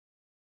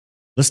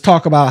Let's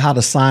talk about how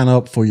to sign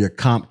up for your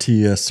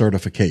CompTIA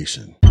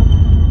certification.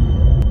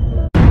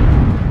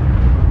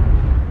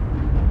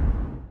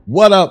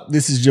 What up?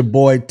 This is your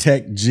boy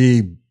Tech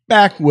G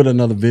back with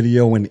another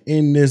video. And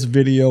in this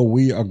video,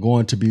 we are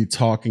going to be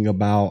talking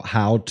about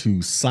how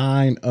to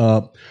sign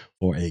up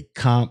for a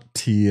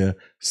CompTIA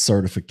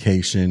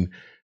certification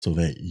so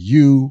that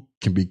you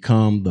can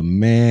become the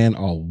man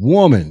or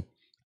woman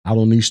out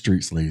on these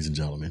streets, ladies and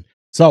gentlemen.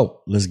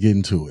 So let's get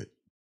into it.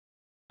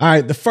 All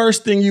right, the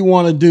first thing you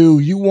want to do,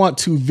 you want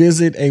to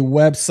visit a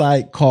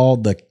website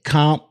called the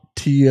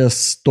CompTIA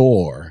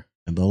store.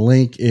 And the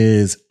link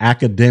is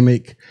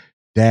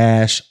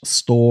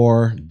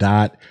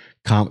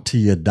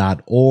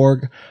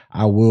academic-store.comptia.org.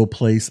 I will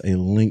place a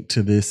link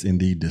to this in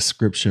the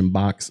description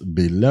box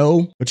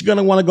below. But you're going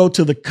to want to go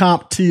to the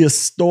CompTIA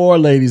store,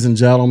 ladies and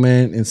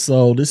gentlemen. And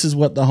so this is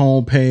what the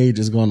homepage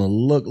is going to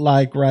look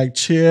like right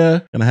here.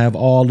 Going to have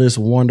all this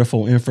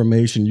wonderful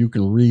information you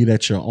can read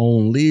at your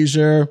own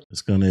leisure.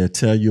 It's going to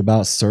tell you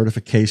about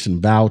certification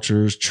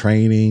vouchers,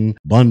 training,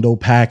 bundle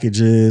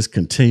packages,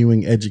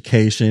 continuing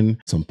education,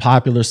 some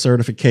popular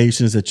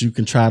certifications that you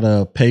can try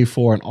to pay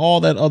for, and all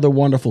that other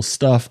wonderful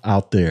stuff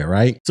out there,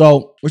 right?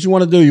 So what you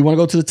want to do, you want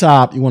to go to the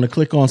top, you want to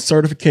click on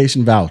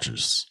certification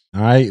vouchers.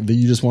 All right. Then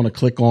you just want to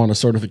click on a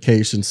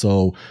certification.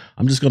 So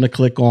I'm just going to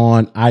click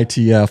on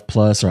ITF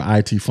Plus or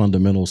IT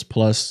Fundamentals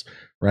Plus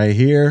right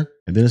here.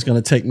 And then it's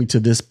going to take me to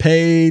this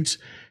page.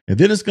 And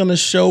then it's going to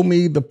show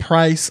me the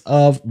price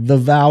of the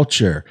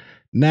voucher.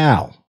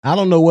 Now, I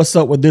don't know what's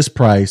up with this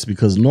price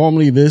because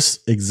normally this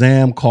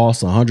exam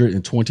costs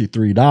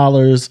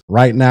 $123.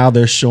 Right now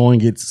they're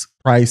showing its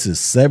price is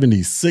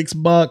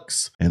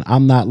 $76, and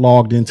I'm not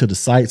logged into the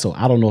site, so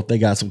I don't know if they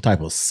got some type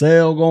of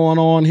sale going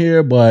on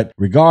here, but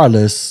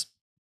regardless,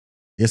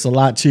 it's a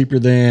lot cheaper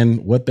than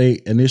what they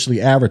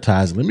initially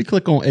advertised. Let me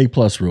click on A+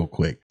 real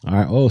quick. All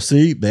right. Oh,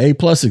 see the A+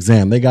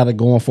 exam, they got it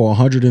going for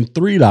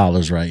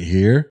 $103 right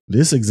here.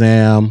 This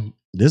exam,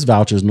 this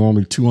voucher is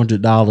normally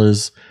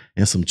 $200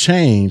 and some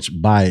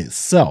change by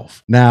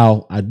itself.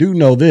 Now, I do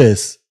know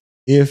this.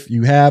 If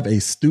you have a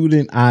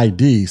student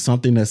ID,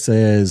 something that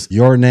says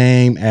your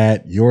name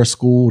at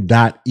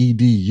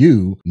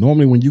yourschool.edu,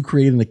 normally when you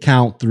create an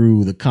account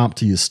through the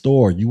CompTIA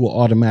store, you will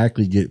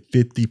automatically get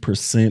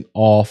 50%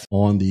 off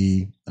on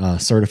the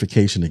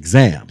certification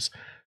exams.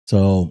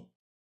 So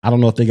I don't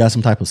know if they got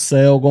some type of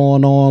sale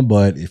going on,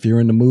 but if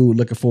you're in the mood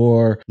looking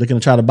to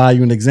try to buy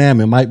you an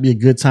exam, it might be a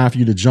good time for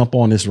you to jump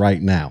on this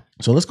right now.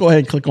 So let's go ahead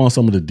and click on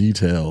some of the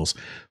details.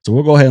 So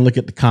we'll go ahead and look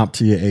at the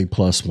CompTIA A+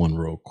 one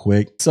real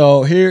quick.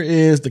 So here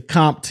is the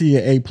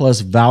CompTIA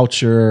A+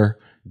 voucher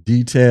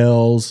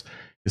details.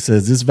 It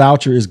says this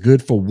voucher is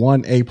good for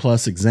one A+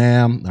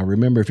 exam. Now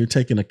remember, if you're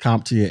taking a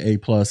CompTIA A+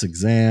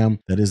 exam,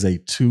 that is a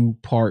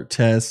 2-part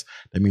test.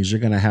 That means you're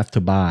going to have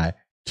to buy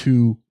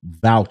 2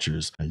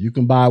 vouchers. Now, you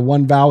can buy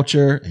one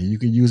voucher and you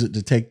can use it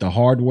to take the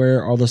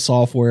hardware or the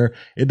software.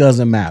 It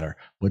doesn't matter.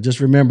 But just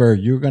remember,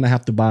 you're going to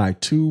have to buy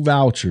 2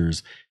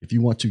 vouchers if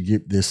you want to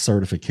get this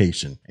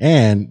certification.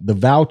 And the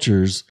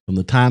vouchers, from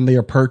the time they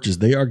are purchased,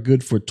 they are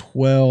good for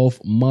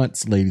 12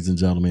 months, ladies and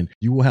gentlemen.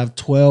 You will have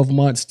 12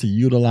 months to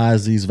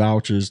utilize these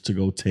vouchers to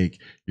go take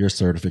your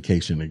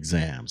certification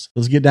exams.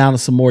 Let's get down to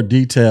some more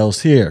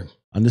details here.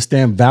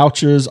 Understand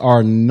vouchers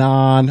are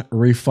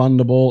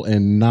non-refundable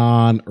and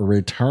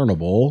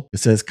non-returnable. It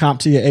says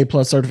CompTIA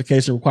A+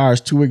 certification requires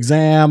 2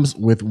 exams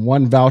with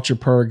 1 voucher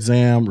per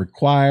exam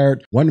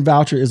required. 1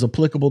 voucher is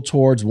applicable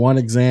towards 1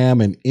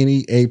 exam in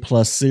any A+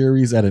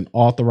 series at an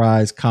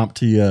authorized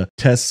CompTIA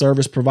test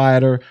service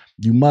provider.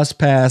 You must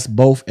pass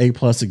both A+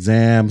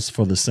 exams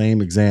for the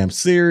same exam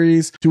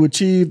series to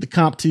achieve the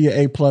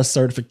CompTIA A+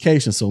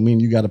 certification. So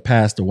meaning you got to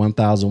pass the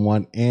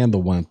 1001 and the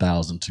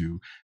 1002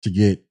 to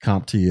get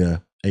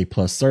CompTIA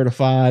A+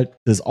 certified. It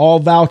says all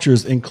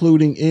vouchers,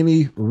 including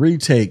any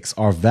retakes,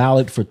 are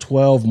valid for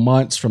 12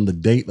 months from the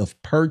date of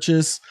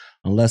purchase,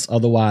 unless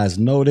otherwise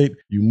noted.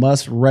 You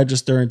must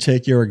register and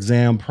take your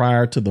exam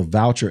prior to the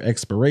voucher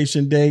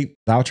expiration date.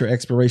 Voucher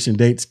expiration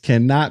dates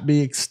cannot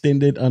be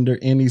extended under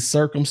any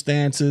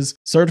circumstances.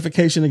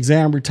 Certification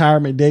exam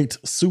retirement dates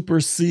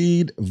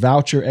supersede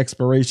voucher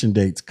expiration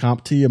dates.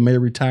 CompTIA may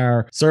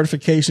retire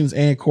certifications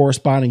and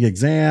corresponding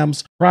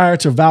exams prior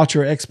to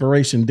voucher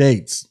expiration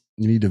dates.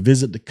 You need to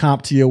visit the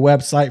CompTIA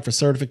website for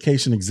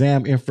certification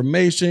exam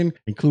information,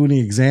 including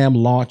exam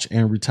launch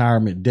and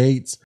retirement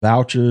dates.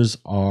 Vouchers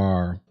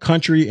are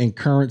country and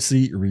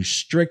currency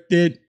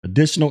restricted.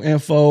 Additional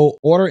info,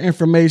 order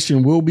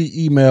information will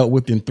be emailed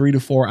within 3 to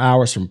 4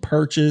 hours from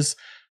purchase.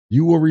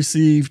 You will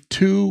receive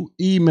 2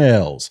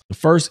 emails. The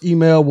first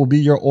email will be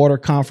your order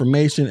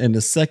confirmation, and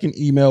the second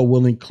email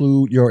will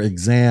include your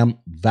exam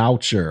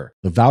voucher.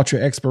 The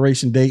voucher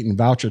expiration date and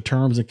voucher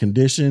terms and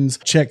conditions.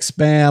 Check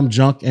spam,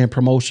 junk, and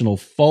promotional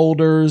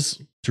folders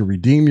to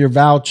redeem your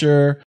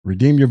voucher.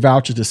 Redeem your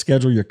voucher to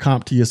schedule your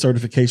CompTIA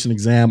certification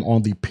exam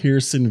on the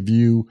Pearson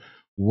Vue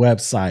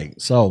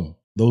website. So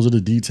Those are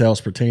the details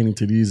pertaining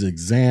to these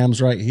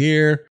exams right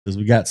here, because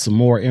we got some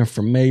more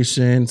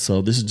information.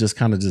 So this is just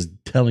kind of just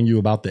telling you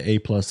about the A+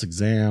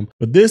 exam.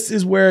 But this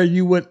is where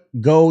you would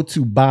go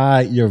to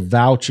buy your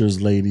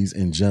vouchers, ladies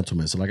and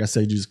gentlemen. So like I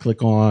said, you just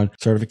click on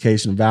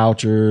certification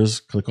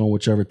vouchers, click on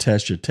whichever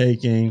test you're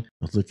taking.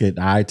 Let's look at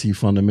the IT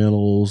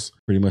fundamentals,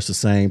 pretty much the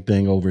same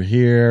thing over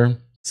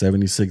here,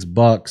 76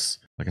 bucks.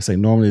 Like I say,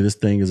 normally this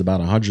thing is about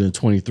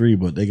 123,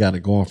 but they got it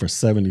going for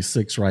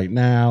 76 right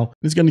now.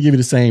 It's going to give you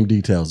the same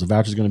details. The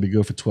voucher is going to be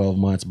good for 12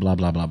 months, blah,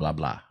 blah, blah, blah,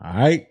 blah. All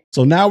right.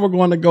 So now we're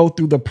going to go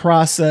through the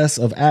process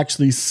of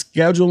actually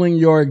scheduling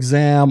your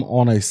exam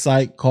on a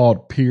site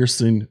called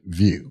Pearson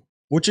Vue.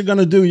 What you're going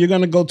to do, you're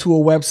going to go to a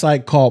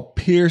website called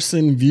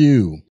Pearson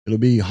Vue. It'll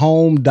be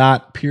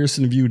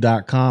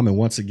home.pearsonvue.com. And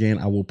once again,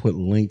 I will put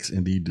links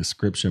in the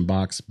description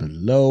box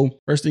below.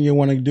 First thing you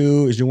want to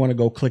do is you want to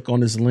go click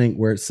on this link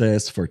where it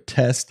says for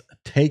test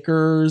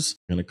takers.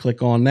 You're going to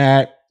click on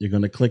that. You're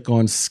going to click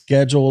on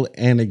schedule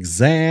an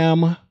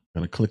exam. You're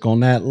going to click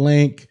on that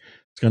link.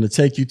 It's going to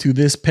take you to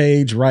this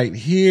page right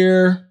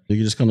here.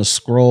 You're just going to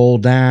scroll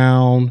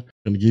down.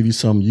 Going to give you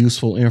some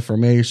useful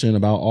information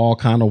about all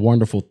kind of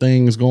wonderful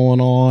things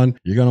going on.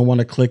 You're going to want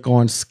to click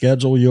on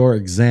schedule your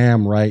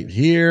exam right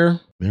here.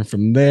 Then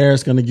from there,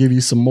 it's going to give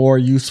you some more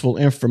useful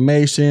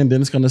information.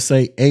 Then it's going to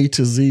say A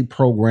to Z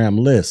program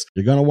list.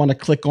 You're going to want to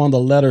click on the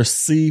letter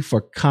C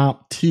for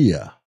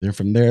CompTIA. Then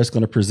from there, it's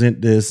going to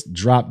present this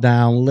drop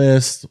down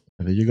list.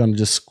 And then you're going to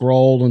just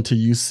scroll until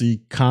you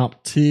see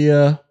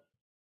CompTIA,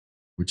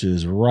 which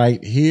is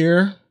right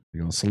here.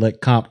 You're going to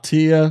select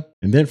CompTIA.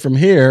 And then from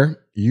here,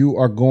 you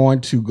are going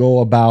to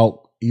go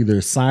about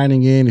either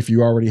signing in if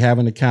you already have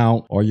an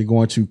account, or you're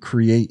going to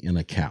create an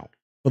account.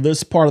 For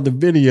this part of the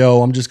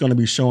video, I'm just going to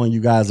be showing you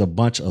guys a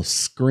bunch of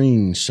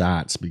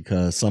screenshots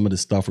because some of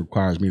this stuff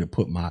requires me to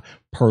put my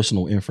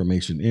personal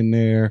information in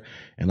there,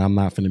 and I'm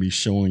not going to be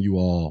showing you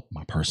all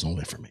my personal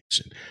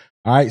information.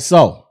 All right.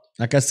 So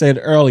like I said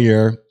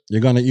earlier,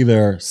 you're going to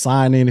either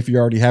sign in if you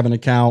already have an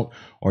account,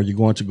 or you're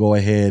going to go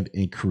ahead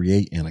and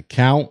create an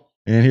account.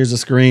 And here's a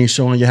screen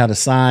showing you how to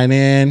sign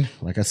in.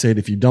 Like I said,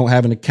 if you don't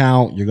have an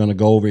account, you're going to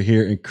go over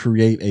here and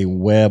create a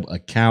web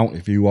account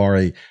if you are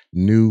a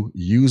new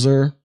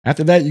user.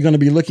 After that, you're going to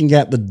be looking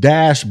at the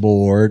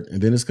dashboard,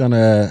 and then it's going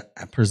to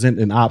present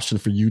an option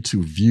for you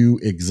to view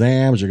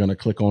exams. You're going to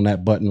click on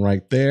that button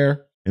right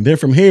there. And then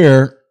from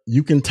here,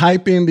 you can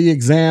type in the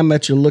exam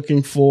that you're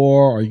looking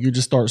for, or you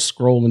just start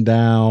scrolling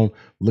down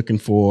looking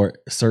for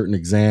certain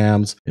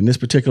exams. In this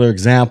particular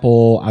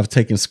example, I've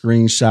taken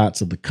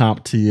screenshots of the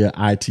CompTIA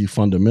IT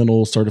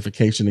Fundamentals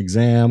Certification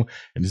Exam,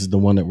 and this is the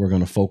one that we're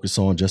going to focus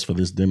on just for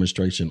this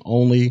demonstration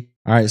only.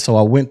 All right, so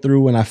I went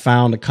through and I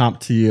found the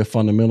CompTIA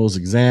Fundamentals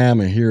exam,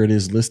 and here it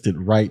is listed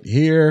right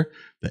here.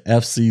 The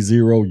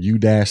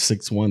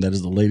FC0U-61, that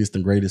is the latest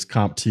and greatest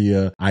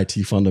CompTIA IT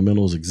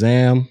Fundamentals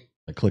exam.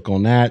 I click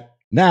on that.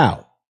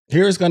 Now,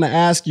 here it's going to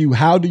ask you,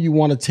 how do you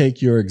want to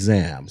take your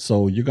exam?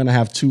 So you're going to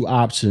have two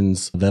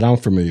options that I'm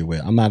familiar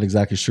with. I'm not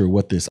exactly sure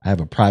what this I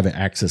have a private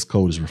access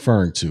code is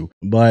referring to,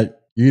 but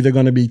you're either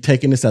going to be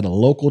taking this at a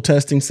local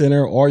testing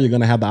center, or you're going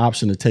to have the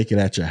option to take it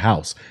at your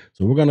house.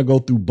 So we're going to go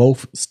through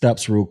both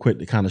steps real quick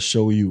to kind of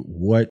show you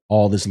what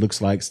all this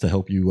looks like to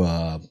help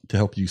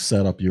you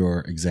set up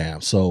your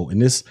exam. So in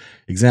this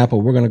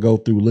example, we're going to go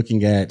through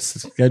looking at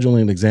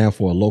scheduling an exam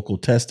for a local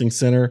testing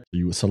center.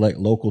 You would select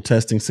local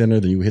testing center,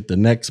 then you would hit the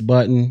next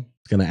button.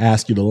 It's going to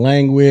ask you the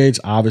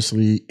language,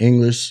 obviously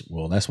English.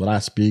 Well, that's what I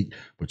speak,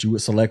 but you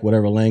would select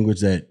whatever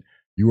language that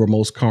you are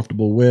most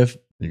comfortable with.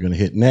 You're going to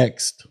hit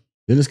next.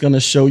 Then it's going to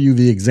show you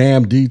the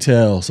exam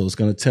details. So it's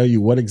going to tell you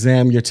what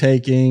exam you're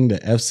taking, the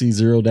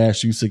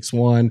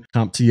FC0-U61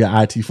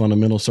 CompTIA IT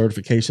Fundamental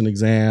Certification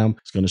Exam.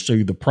 It's going to show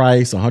you the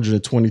price,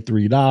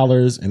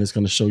 $123, and it's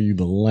going to show you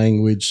the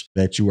language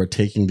that you are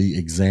taking the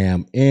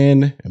exam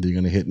in. And then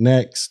you're going to hit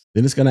next.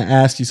 Then it's going to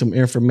ask you some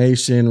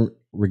information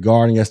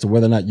regarding as to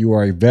whether or not you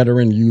are a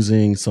veteran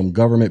using some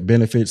government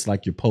benefits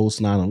like your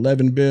post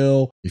 9/11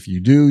 bill. If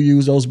you do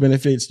use those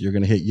benefits, you're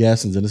going to hit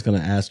yes, and then it's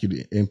going to ask you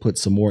to input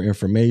some more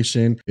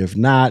information. If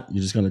not,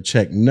 you're just going to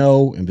check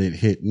no and then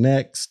hit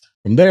next.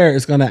 From there,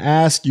 it's going to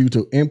ask you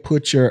to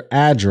input your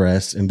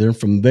address, and then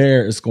from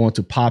there, it's going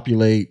to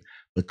populate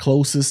the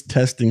closest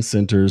testing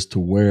centers to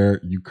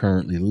where you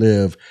currently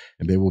live,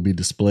 and they will be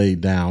displayed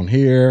down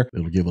here.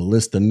 It'll give a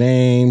list of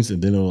names, and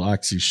then it'll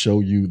actually show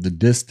you the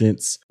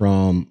distance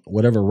from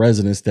whatever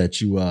residence that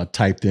you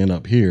typed in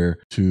up here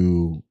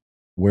to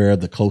where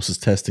the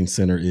closest testing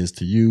center is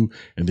to you.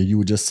 And then you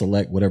would just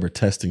select whatever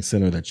testing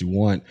center that you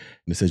want.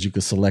 And it says you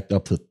can select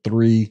up to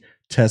 3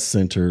 test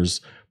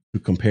centers to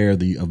compare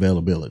the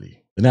availability.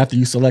 And after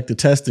you select the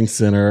testing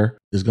center,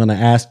 it's going to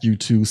ask you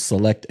to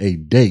select a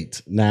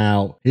date.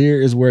 Now, here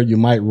is where you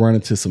might run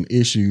into some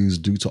issues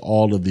due to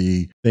all of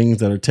the things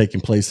that are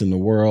taking place in the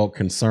world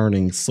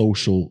concerning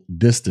social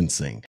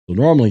distancing. So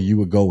normally you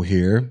would go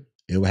here.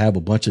 It will have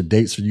a bunch of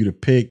dates for you to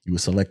pick. You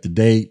would select the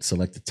date,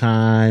 select the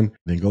time,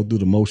 then go through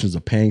the motions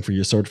of paying for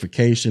your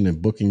certification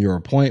and booking your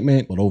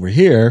appointment. But over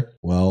here,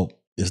 well,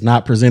 it's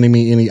not presenting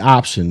me any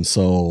options.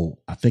 So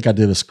I think I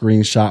did a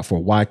screenshot for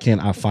why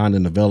can't I find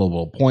an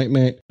available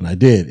appointment? And I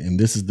did. And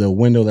this is the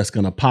window that's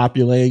going to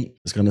populate.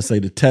 It's going to say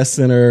the test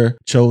center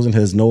chosen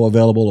has no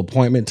available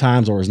appointment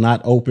times or is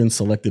not open.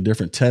 Select a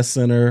different test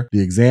center.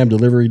 The exam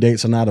delivery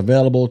dates are not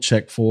available.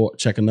 Check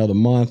another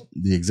month.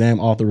 The exam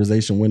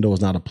authorization window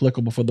is not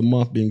applicable for the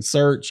month being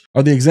searched.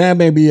 Or the exam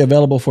may be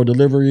available for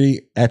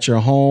delivery at your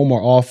home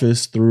or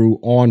office through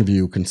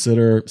OnView.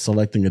 Consider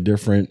selecting a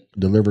different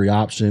delivery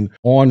option.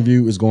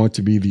 OnView is going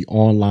to be the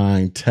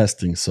online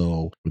testing.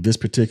 So with this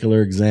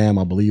particular exam,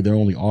 I believe they're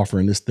only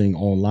offering this thing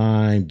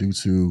online due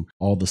to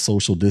all the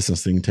social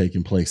distancing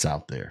taking place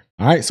out there.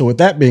 All right. So with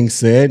that being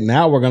said,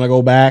 now we're going to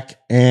go back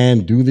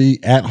and do the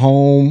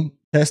at-home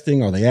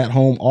testing or the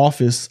at-home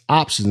office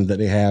options that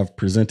they have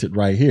presented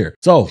right here.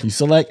 So if you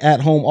select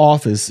at-home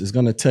office, it's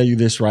going to tell you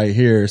this right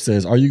here. It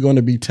says, are you going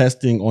to be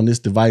testing on this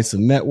device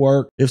and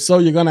network? If so,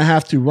 you're going to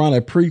have to run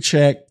a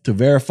pre-check to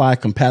verify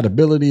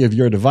compatibility of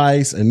your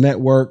device and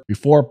network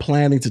before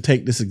planning to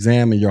take this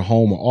exam in your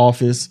home or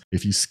office.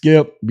 If you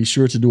skip, be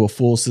sure to do a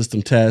full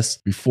system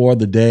test before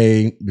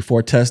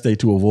test day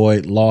to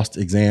avoid lost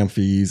exam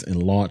fees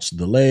and launch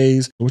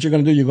delays. So what you're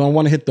going to do, you're going to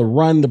want to hit the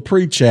run the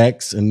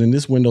pre-checks, and then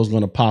this window is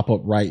going to pop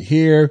up right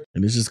here,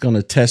 and it's just going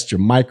to test your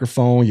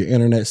microphone, your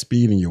internet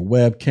speed, and your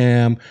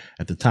webcam.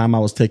 At the time I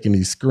was taking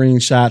these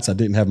screenshots, I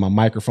didn't have my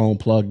microphone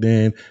plugged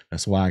in.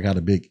 That's why I got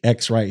a big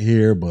X right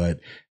here.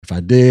 But if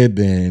I did,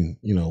 then,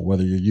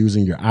 whether you're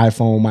using your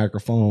iPhone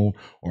microphone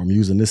or I'm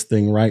using this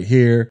thing right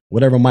here,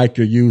 whatever mic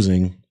you're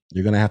using,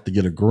 you're going to have to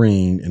get a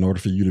green in order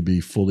for you to be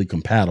fully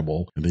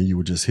compatible. And then you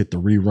would just hit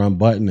the rerun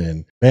button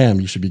and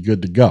bam, you should be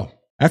good to go.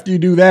 After you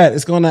do that,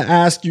 it's going to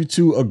ask you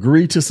to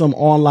agree to some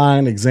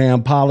online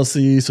exam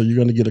policies. So you're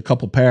going to get a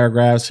couple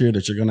paragraphs here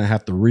that you're going to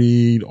have to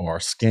read or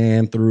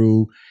scan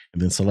through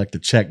and then select the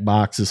check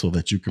boxes so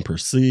that you can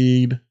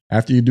proceed.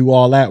 After you do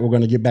all that, we're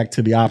going to get back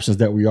to the options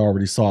that we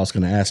already saw. It's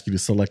going to ask you to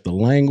select the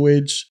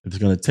language. It's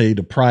going to tell you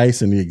the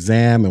price and the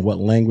exam and what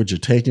language you're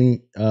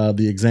taking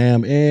the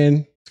exam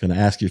in. It's going to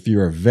ask you if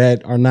you're a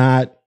vet or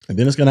not. And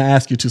then it's going to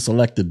ask you to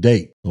select the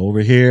date. So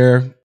over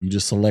here, you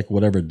just select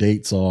whatever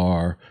dates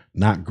are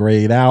not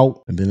grayed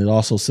out. And then it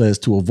also says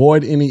to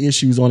avoid any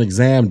issues on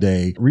exam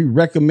day, we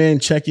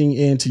recommend checking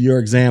into your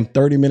exam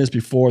 30 minutes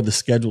before the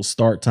scheduled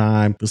start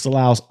time. This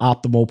allows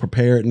optimal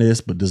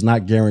preparedness, but does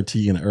not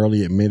guarantee an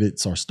early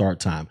admittance or start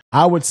time.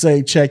 I would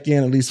say check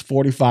in at least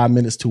 45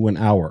 minutes to an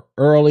hour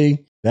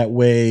early. That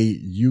way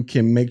you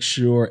can make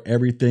sure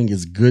everything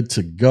is good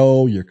to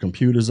go. Your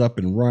computer's up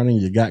and running.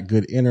 You got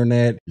good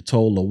internet. You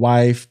told the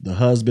wife, the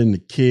husband, the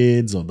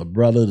kids, or the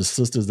brother, the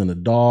sisters, and the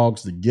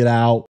dogs to get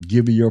out,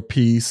 give you your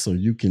piece so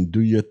you can do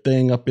your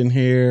thing up in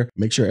here.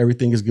 Make sure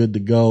everything is good to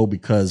go,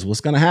 because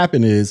what's going to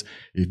happen is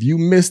if you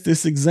miss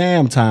this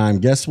exam time,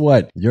 guess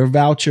what? Your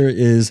voucher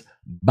is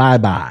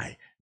bye-bye.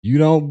 You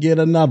don't get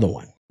another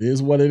one. It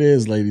is what it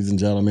is, ladies and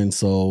gentlemen.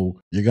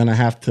 So you're going to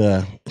have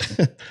to...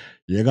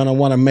 You're going to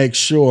want to make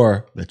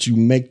sure that you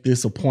make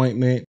this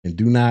appointment and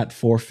do not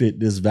forfeit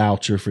this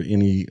voucher for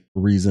any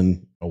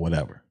reason or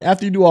whatever.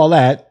 After you do all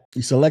that,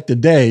 you select a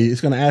day.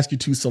 It's going to ask you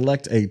to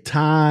select a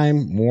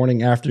time,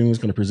 morning, afternoon. It's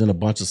going to present a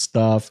bunch of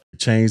stuff.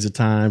 Change the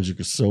times. You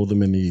can show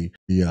them in the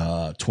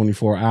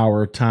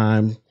 24-hour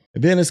time.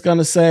 And then it's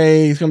going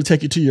to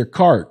take you to your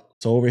cart.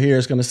 So over here,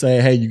 it's going to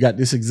say, hey, you got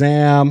this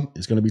exam.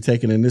 It's going to be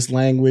taken in this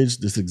language.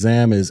 This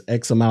exam is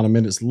X amount of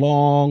minutes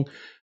long.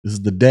 This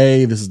is the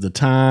day, this is the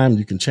time.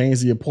 You can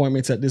change the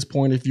appointments at this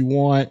point if you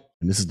want.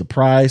 And this is the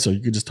price, or you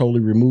could just totally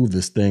remove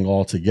this thing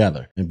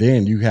altogether. And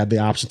then you have the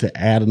option to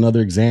add another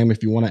exam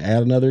if you want to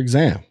add another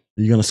exam.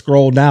 You're going to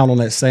scroll down on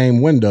that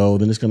same window.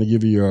 Then it's going to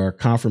give you your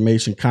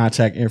confirmation,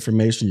 contact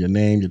information, your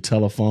name, your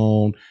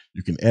telephone.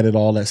 You can edit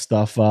all that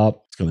stuff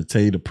up. It's going to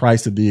tell you the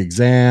price of the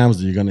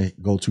exams. You're going to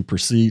go to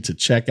proceed to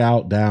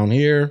checkout down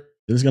here.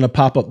 It's going to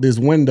pop up this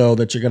window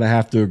that you're going to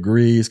have to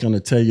agree. It's going to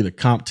tell you the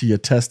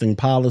CompTIA testing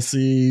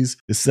policies.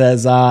 It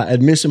says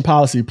admission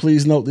policy.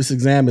 Please note this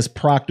exam is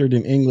proctored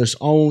in English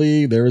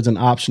only. There is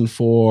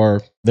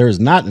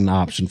not an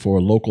option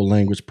for local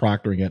language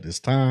proctoring at this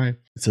time.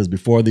 It says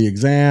before the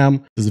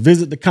exam, it says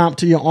visit the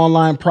CompTIA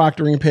online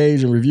proctoring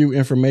page and review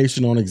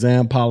information on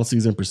exam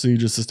policies and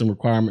procedures, system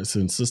requirements,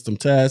 and system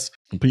tests.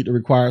 Complete the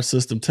required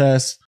system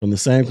tests from the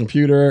same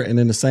computer and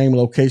in the same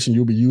location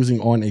you'll be using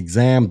on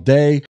exam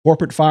day.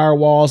 Corporate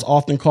firewalls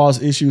often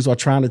cause issues while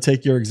trying to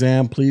take your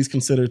exam. Please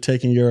consider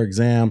taking your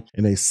exam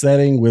in a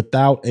setting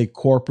without a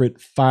corporate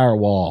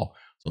firewall.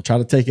 So try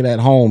to take it at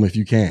home if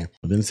you can.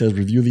 And then it says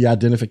review the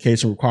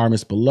identification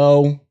requirements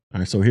below. All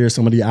right, so here's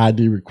some of the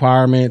ID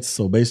requirements.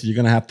 So basically, you're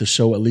going to have to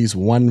show at least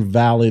one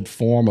valid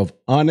form of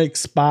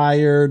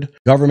unexpired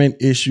government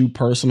issued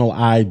personal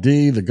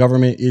ID. The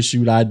government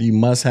issued ID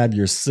must have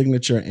your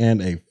signature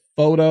and a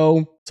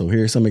photo. So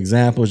here's some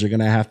examples. You're going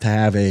to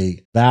have a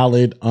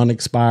valid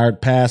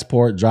unexpired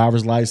passport,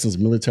 driver's license,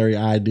 military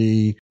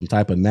ID, some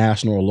type of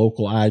national or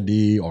local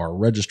ID, or a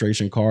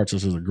registration card,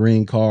 such as a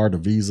green card, a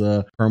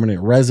visa,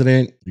 permanent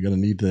resident. You're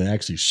going to need to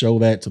actually show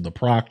that to the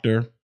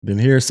proctor. Then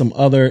here's some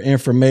other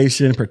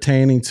information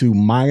pertaining to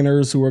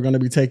minors who are going to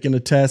be taking the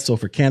test. So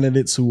for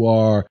candidates who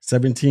are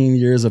 17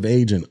 years of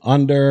age and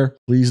under,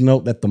 please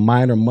note that the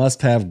minor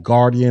must have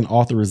guardian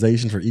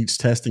authorization for each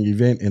testing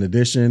event. In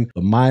addition,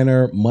 the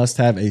minor must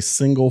have a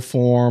single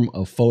form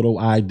of photo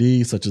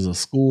ID, such as a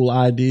school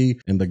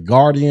ID, and the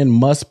guardian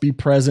must be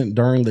present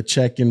during the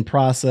check-in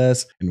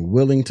process and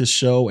willing to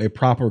show a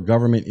proper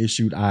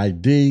government-issued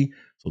ID.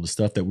 So the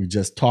stuff that we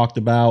just talked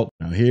about.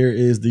 Now here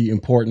is the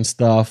important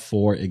stuff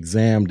for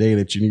exam day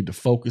that you need to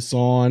focus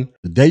on.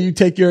 The day you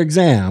take your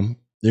exam,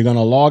 you're going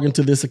to log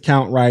into this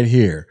account right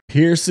here.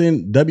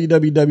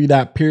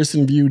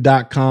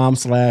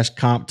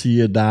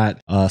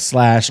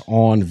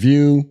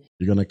 www.pearsonvue.com/CompTIA./on-view.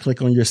 You're going to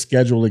click on your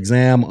scheduled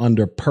exam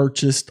under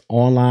purchased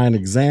online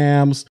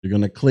exams. You're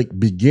going to click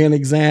begin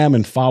exam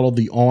and follow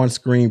the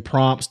on-screen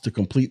prompts to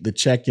complete the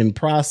check-in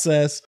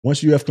process.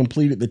 Once you have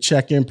completed the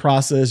check-in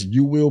process,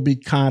 you will be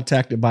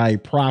contacted by a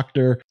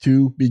proctor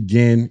to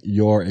begin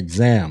your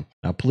exam.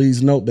 Now,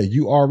 please note that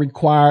you are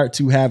required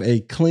to have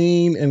a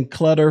clean and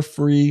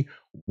clutter-free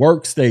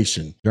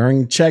workstation.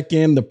 During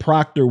check-in, the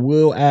proctor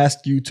will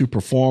ask you to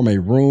perform a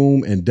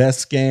room and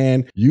desk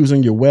scan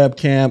using your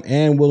webcam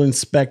and will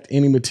inspect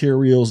any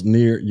materials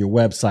near your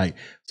website.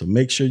 So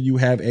make sure you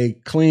have a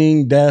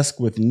clean desk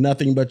with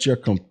nothing but your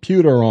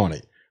computer on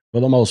it for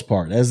the most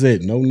part. That's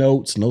it. No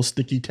notes, no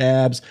sticky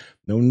tabs,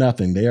 no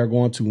nothing. They are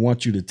going to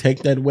want you to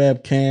take that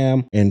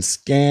webcam and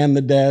scan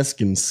the desk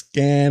and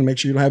make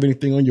sure you don't have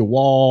anything on your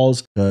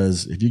walls,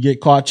 because if you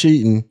get caught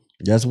cheating,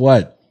 guess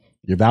what?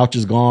 Your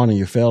voucher's gone and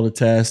you fail the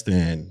test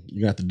and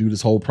you have to do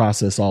this whole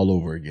process all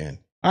over again.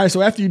 All right,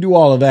 so after you do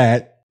all of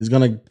that, it's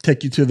going to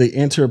take you to the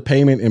enter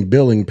payment and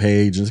billing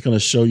page, and it's going to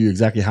show you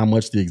exactly how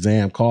much the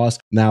exam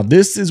costs. Now,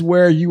 this is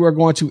where you are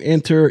going to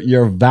enter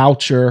your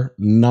voucher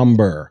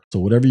number. So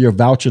whatever your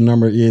voucher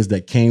number is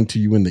that came to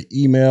you in the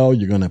email,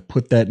 you're going to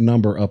put that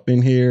number up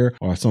in here,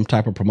 or some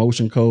type of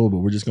promotion code, but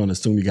we're just going to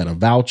assume you got a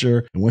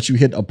voucher. And once you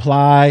hit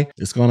apply,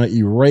 it's going to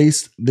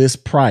erase this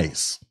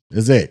price.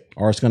 Is it,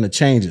 or it's going to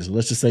change it. So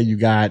let's just say you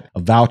got a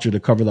voucher to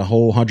cover the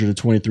whole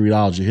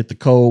 $123. You hit the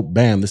code,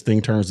 bam, this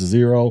thing turns to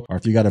zero. Or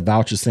if you got a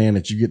voucher saying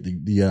that you get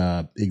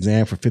the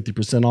exam for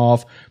 50%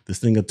 off, this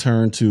thing will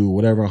turn to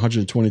whatever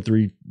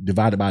 123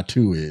 divided by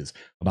 2 is,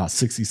 about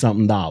 60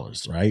 something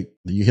dollars, right?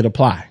 Then you hit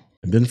apply.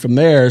 And then from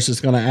there, it's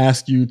just going to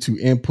ask you to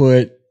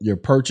input your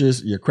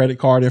purchase, your credit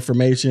card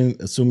information,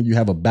 assuming you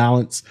have a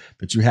balance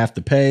that you have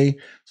to pay.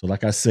 So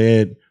like I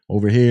said,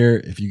 over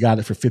here, if you got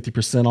it for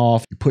 50%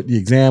 off, you put the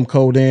exam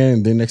code in,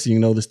 and then next thing you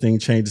know, this thing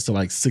changes to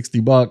like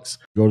 $60.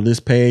 Go to this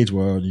page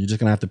where you're just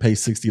gonna have to pay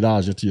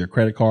 $60 into your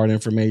credit card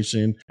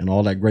information and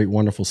all that great,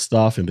 wonderful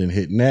stuff, and then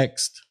hit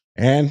next.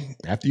 And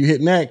after you hit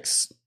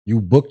next,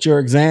 you booked your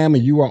exam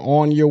and you are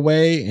on your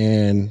way.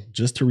 And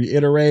just to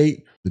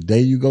reiterate, the day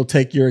you go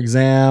take your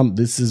exam,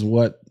 this is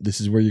where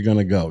you're going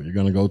to go. You're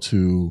going to go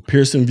to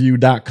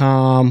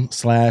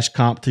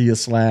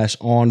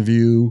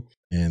pearsonvue.com/CompTIA/on-view.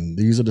 And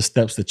these are the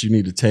steps that you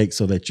need to take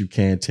so that you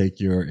can take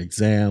your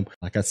exam.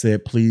 Like I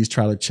said, please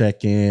try to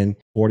check in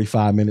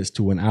 45 minutes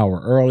to an hour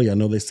early. I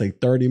know they say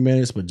 30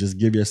 minutes, but just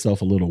give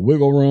yourself a little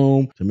wiggle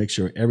room to make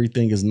sure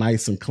everything is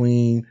nice and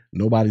clean.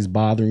 Nobody's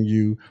bothering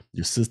you.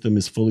 Your system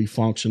is fully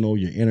functional.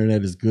 Your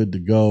internet is good to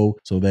go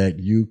so that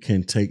you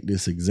can take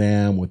this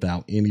exam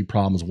without any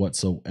problems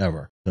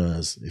whatsoever.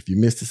 Because if you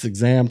miss this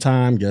exam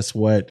time, guess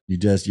what?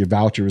 Your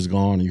voucher is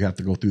gone and you have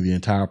to go through the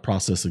entire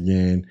process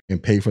again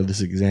and pay for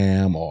this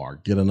exam or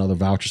get another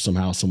voucher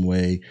somehow, some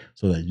way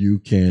so that you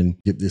can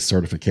get this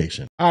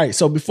certification. All right.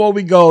 So before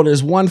we go,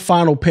 there's one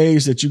final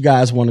page that you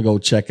guys want to go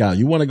check out.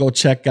 You want to go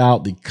check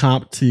out the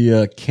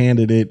CompTIA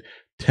candidate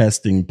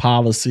testing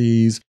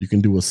policies. You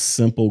can do a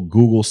simple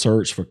Google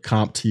search for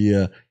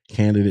CompTIA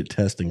candidate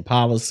testing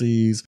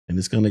policies, and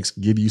it's going to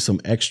give you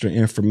some extra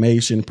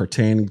information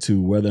pertaining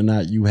to whether or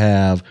not you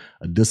have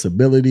a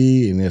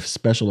disability and if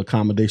special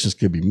accommodations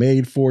could be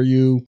made for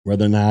you,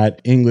 whether or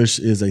not English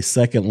is a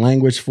second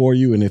language for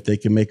you, and if they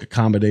can make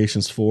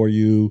accommodations for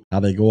you, how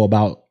they go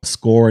about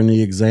scoring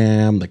the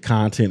exam, the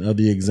content of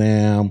the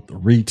exam, the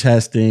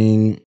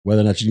retesting,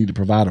 whether or not you need to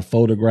provide a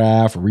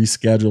photograph,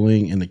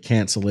 rescheduling, and the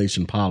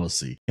cancellation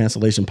policy.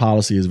 Cancellation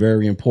policy is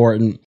very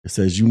important. It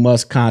says you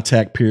must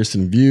contact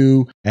Pearson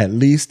Vue at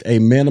least a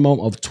minimum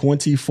of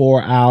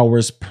 24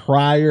 hours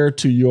prior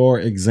to your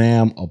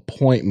exam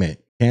appointment.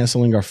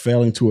 Canceling or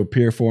failing to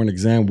appear for an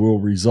exam will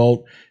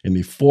result in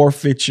the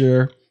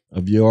forfeiture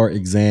of your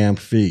exam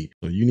fee.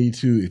 So you need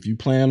to, if you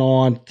plan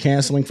on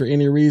canceling for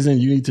any reason,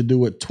 you need to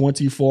do it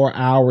 24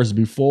 hours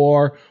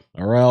before,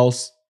 or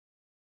else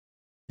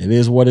it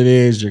is what it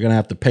is. You're going to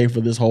have to pay for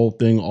this whole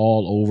thing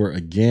all over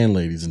again,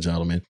 ladies and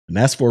gentlemen. And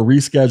that's for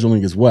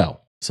rescheduling as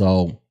well.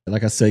 So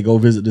like I say, go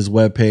visit this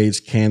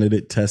webpage,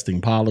 Candidate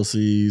Testing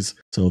Policies,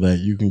 so that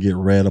you can get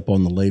read up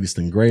on the latest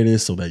and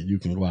greatest so that you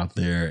can go out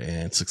there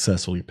and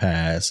successfully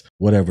pass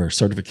whatever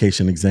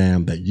certification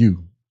exam that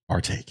you are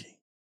taking.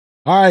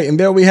 All right, and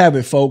there we have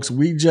it, folks.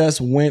 We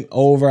just went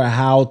over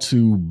how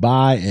to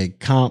buy a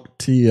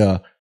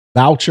CompTIA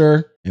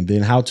voucher. and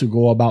then how to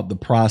go about the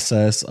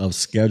process of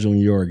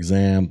scheduling your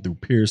exam through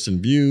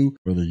Pearson Vue,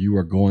 whether you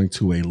are going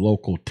to a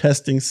local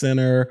testing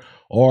center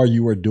or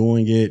you are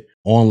doing it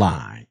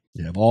online.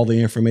 You have all the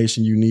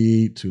information you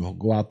need to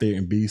go out there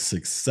and be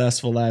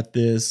successful at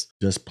this.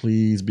 Just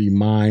please be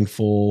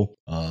mindful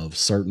of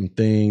certain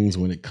things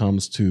when it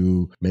comes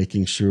to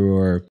making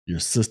sure your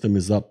system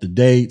is up to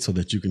date so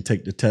that you can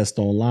take the test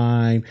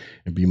online,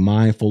 and be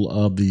mindful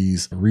of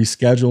these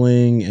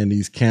rescheduling and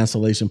these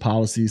cancellation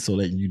policies so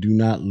that you do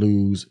not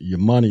lose your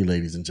money,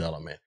 ladies and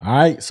gentlemen. All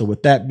right. So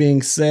with that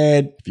being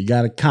said, if you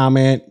got a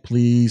comment,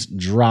 please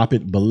drop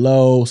it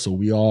below so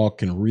we all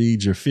can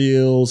read your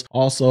feels.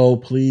 Also,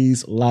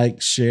 please like,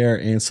 share,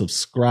 and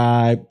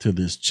subscribe to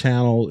this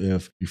channel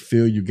if you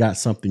feel you got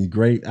something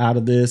great out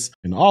of this.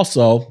 And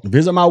also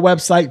visit my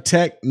website,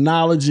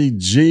 Technology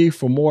G,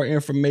 for more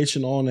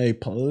information on a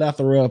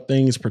plethora of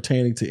things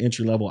pertaining to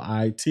entry-level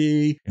IT,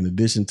 in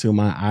addition to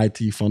my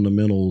IT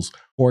fundamentals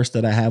course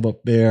that I have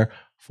up there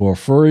for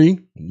free.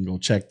 You can go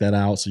check that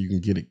out so you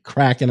can get it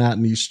cracking out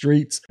in these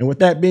streets. And with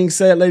that being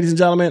said, ladies and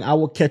gentlemen, I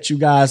will catch you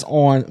guys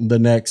on the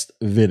next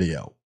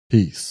video.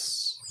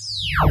 Peace.